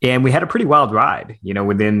 And we had a pretty wild ride.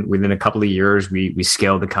 Within a couple of years, we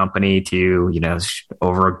scaled the company to,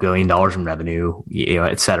 over $1 billion in revenue,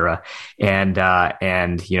 et cetera. And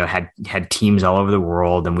had teams all over the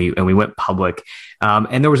world, and we went public.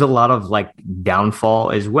 And there was a lot of like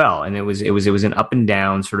downfall as well. And it was an up and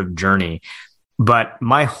down sort of journey. But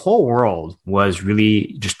my whole world was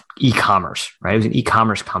really just e-commerce, right? It was an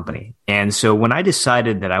e-commerce company. And so when I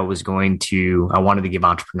decided that I wanted to give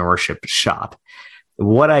entrepreneurship a shot,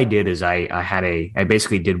 what I did is I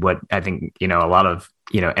basically did what I think, a lot of,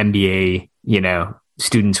 MBA,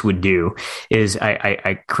 students would do is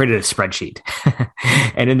I created a spreadsheet.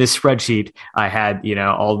 And in this spreadsheet, I had,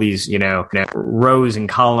 all these, rows and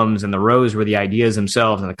columns, and the rows were the ideas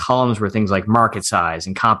themselves, and the columns were things like market size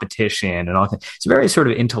and competition and all that. It's a very sort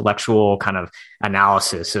of intellectual kind of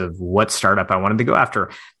analysis of what startup I wanted to go after.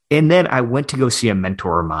 And then I went to go see a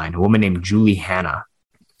mentor of mine, a woman named Julie Hanna.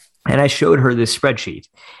 And I showed her this spreadsheet,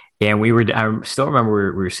 and I still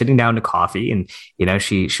remember we were sitting down to coffee, and,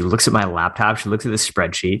 she looks at my laptop, she looks at the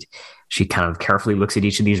spreadsheet, she kind of carefully looks at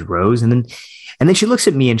each of these rows. And then she looks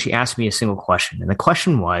at me and she asked me a single question. And the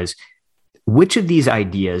question was, which of these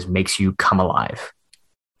ideas makes you come alive?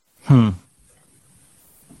 And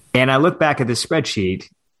I look back at this spreadsheet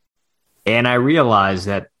and I realized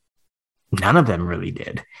that none of them really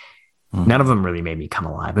did. None of them really made me come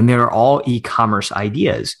alive. And they were all e-commerce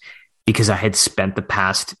ideas because I had spent the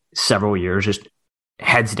past several years just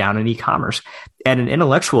heads down in e-commerce. At an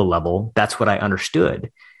intellectual level, that's what I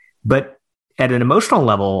understood. But at an emotional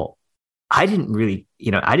level, I didn't really,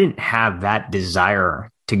 I didn't have that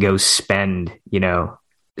desire to go spend,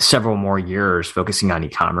 several more years focusing on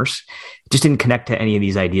e-commerce. It just didn't connect to any of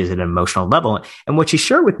these ideas at an emotional level. And what she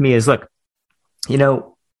shared with me is, look,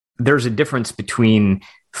 there's a difference between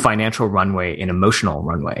financial runway and emotional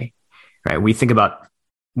runway, right? When we think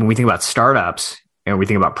about startups and we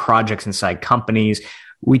think about projects inside companies,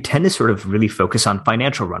 we tend to sort of really focus on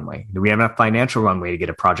financial runway. Do we have enough financial runway to get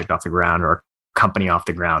a project off the ground or a company off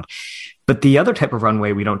the ground? But the other type of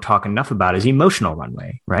runway we don't talk enough about is emotional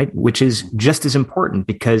runway, right? Which is just as important,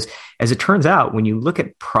 because as it turns out, when you look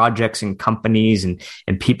at projects and companies and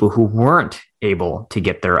people who weren't able to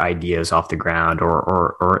get their ideas off the ground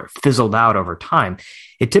or fizzled out over time,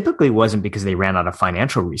 it typically wasn't because they ran out of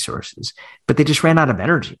financial resources, but they just ran out of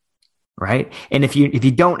energy, right? And if you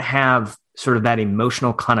don't have sort of that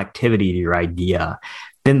emotional connectivity to your idea,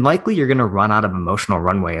 then likely you're going to run out of emotional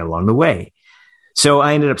runway along the way. So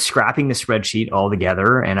I ended up scrapping the spreadsheet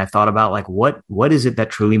altogether, and I thought about like, what is it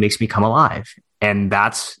that truly makes me come alive? And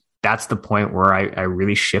that's the point where I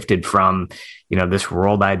really shifted from, this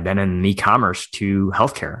world I'd been in e-commerce to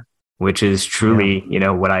healthcare, which is truly,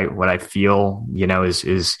 what I feel,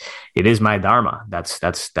 it is my dharma. That's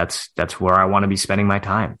where I want to be spending my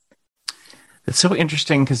time. It's so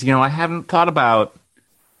interesting because, I hadn't thought about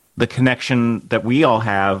the connection that we all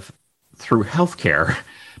have through healthcare,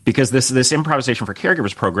 because this Improvisation for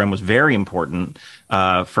Caregivers program was very important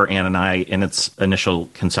for Anne and I in its initial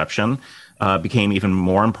conception. Became even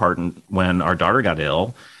more important when our daughter got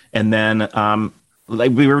ill. And then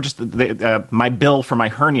we were just my bill for my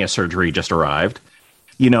hernia surgery just arrived,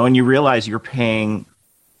 and you realize you're paying.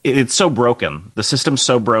 It's so broken. The system's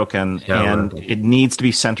so broken, and it needs to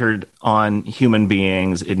be centered on human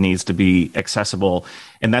beings. It needs to be accessible.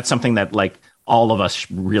 And that's something that like all of us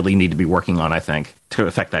really need to be working on, I think, to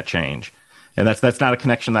affect that change. And that's not a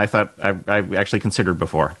connection that I thought I actually considered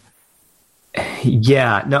before.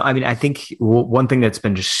 Yeah, no, I mean, I think one thing that's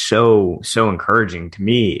been just so encouraging to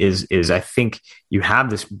me is I think you have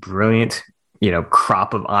this brilliant,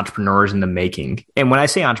 crop of entrepreneurs in the making. And when I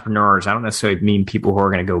say entrepreneurs, I don't necessarily mean people who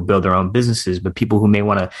are going to go build their own businesses, but people who may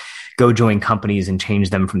want to go join companies and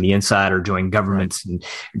change them from the inside, or join governments and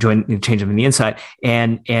change them from the inside.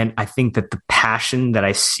 And I think that the passion that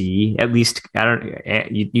I see, at least, I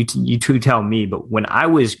don't, you two tell me, but when I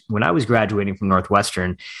was graduating from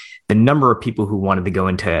Northwestern, the number of people who wanted to go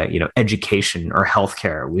into, education or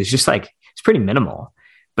healthcare was just like, it's pretty minimal.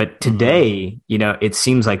 But today, it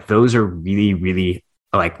seems like those are really, really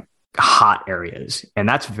like hot areas. And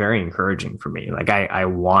that's very encouraging for me. Like I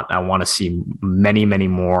want to see many, many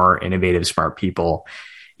more innovative, smart people,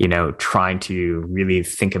 trying to really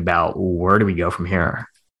think about where do we go from here?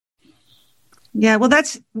 Yeah, well,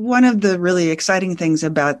 that's one of the really exciting things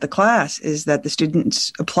about the class is that the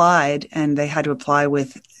students applied and they had to apply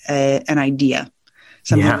with an idea.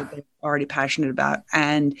 something that they're already passionate about.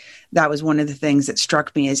 And that was one of the things that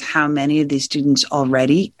struck me, is how many of these students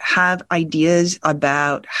already have ideas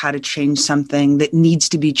about how to change something that needs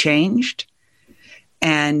to be changed,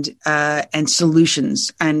 and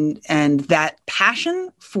solutions, and that passion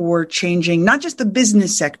for changing not just the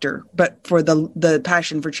business sector, but for the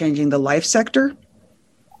passion for changing the life sector.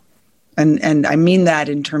 And I mean that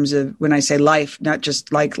in terms of, when I say life, not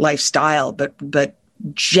just like lifestyle, but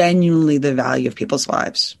genuinely the value of people's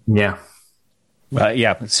lives. Yeah.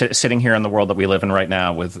 Sitting here in the world that we live in right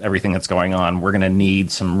now with everything that's going on, we're going to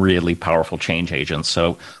need some really powerful change agents.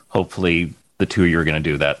 So hopefully the two of you are going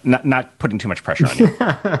to do that. Not putting too much pressure on you.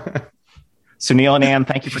 Sunil and Anne,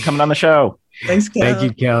 thank you for coming on the show. Thanks, Kelly. Thank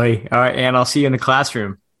you, Kelly. All right, Anne, I'll see you in the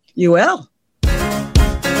classroom. You will.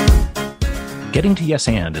 Getting to Yes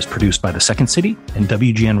And is produced by The Second City and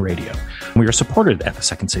WGN Radio. We are supported at The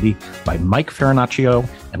Second City by Mike Farinaccio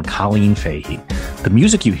and Colleen Fahey. The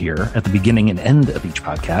music you hear at the beginning and end of each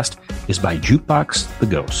podcast is by Jukebox the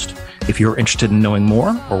Ghost. If you're interested in knowing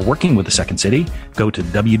more or working with The Second City, go to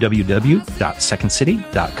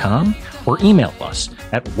www.secondcity.com or email us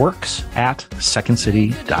at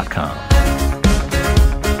works@secondcity.com.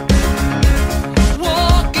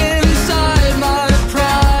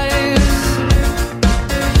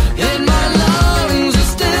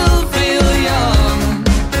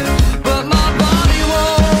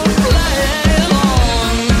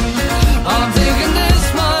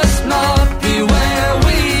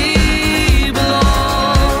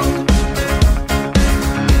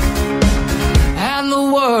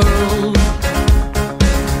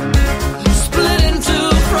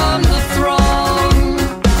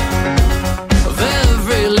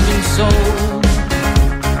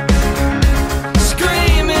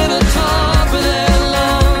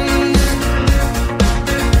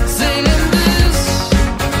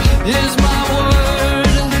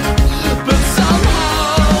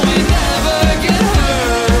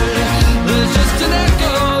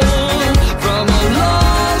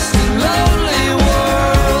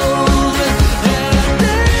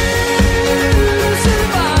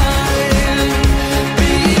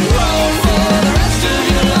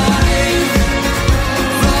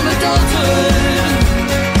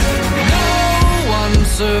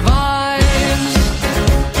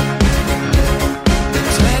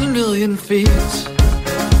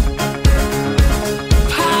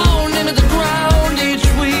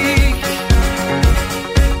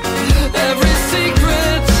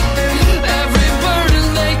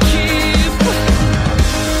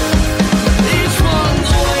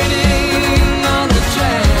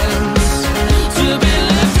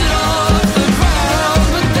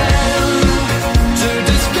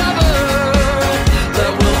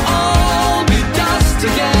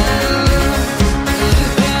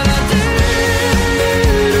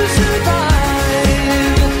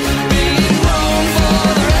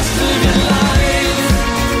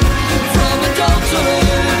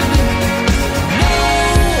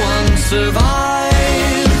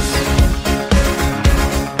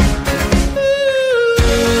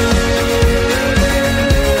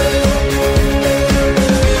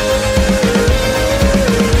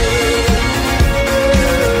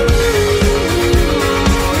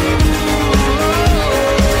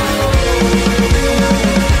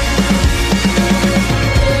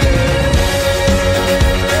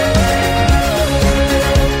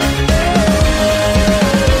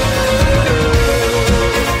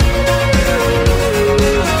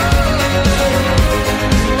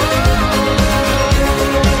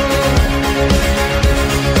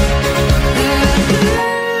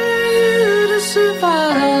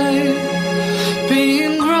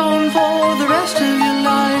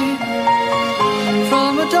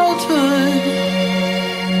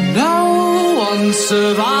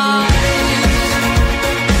 Survive.